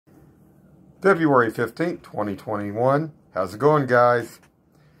February 15th, 2021. How's it going, guys?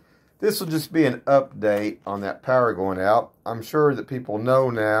 This will just be an update on that power going out. I'm sure that people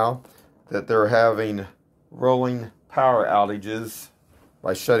know now that they're having rolling power outages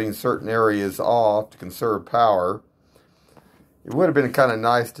by shutting certain areas off to conserve power. It would have been kind of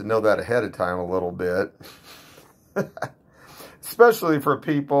nice to know that ahead of time a little bit. Especially for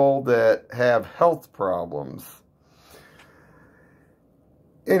people that have health problems.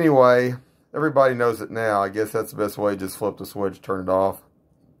 Anyway, everybody knows it now. I guess that's the best way. Just flip the switch, turn it off,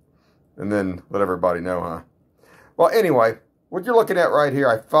 and then let everybody know, huh? Well, anyway, what you're looking at right here,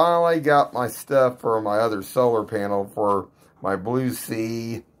 I finally got my stuff for my other solar panel for my Blue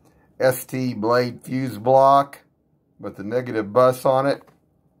Sea ST Blade fuse block with the negative bus on it.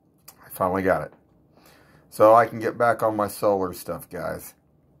 I finally got it. So I can get back on my solar stuff, guys.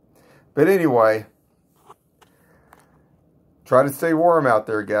 But anyway, try to stay warm out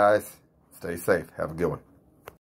there, guys. Stay safe. Have a good one.